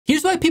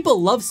Here's why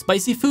people love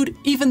spicy food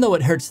even though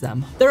it hurts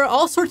them. There are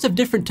all sorts of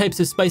different types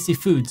of spicy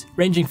foods,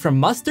 ranging from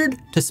mustard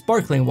to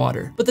sparkling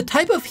water. But the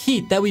type of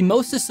heat that we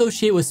most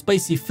associate with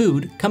spicy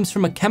food comes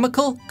from a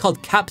chemical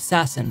called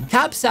capsaicin.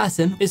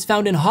 Capsaicin is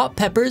found in hot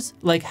peppers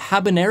like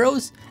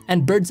habaneros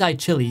and bird's eye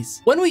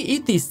chilies. When we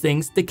eat these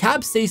things, the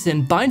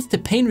capsaicin binds to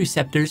pain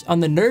receptors on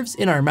the nerves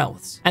in our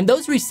mouths. And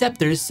those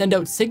receptors send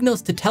out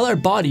signals to tell our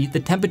body the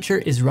temperature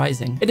is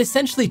rising. It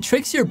essentially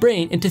tricks your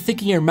brain into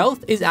thinking your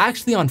mouth is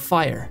actually on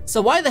fire.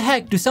 So why the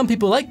heck do some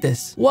people like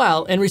this?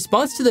 Well, in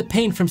response to the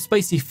pain from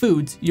spicy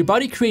foods, your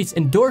body creates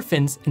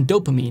endorphins and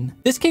dopamine.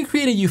 This can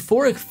create a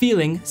euphoric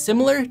feeling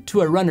similar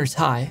to a runner's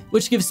high,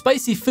 which gives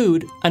spicy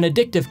food an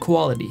addictive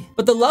quality.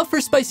 But the love for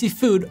spicy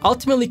food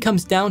ultimately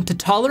comes down to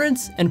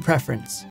tolerance and preference.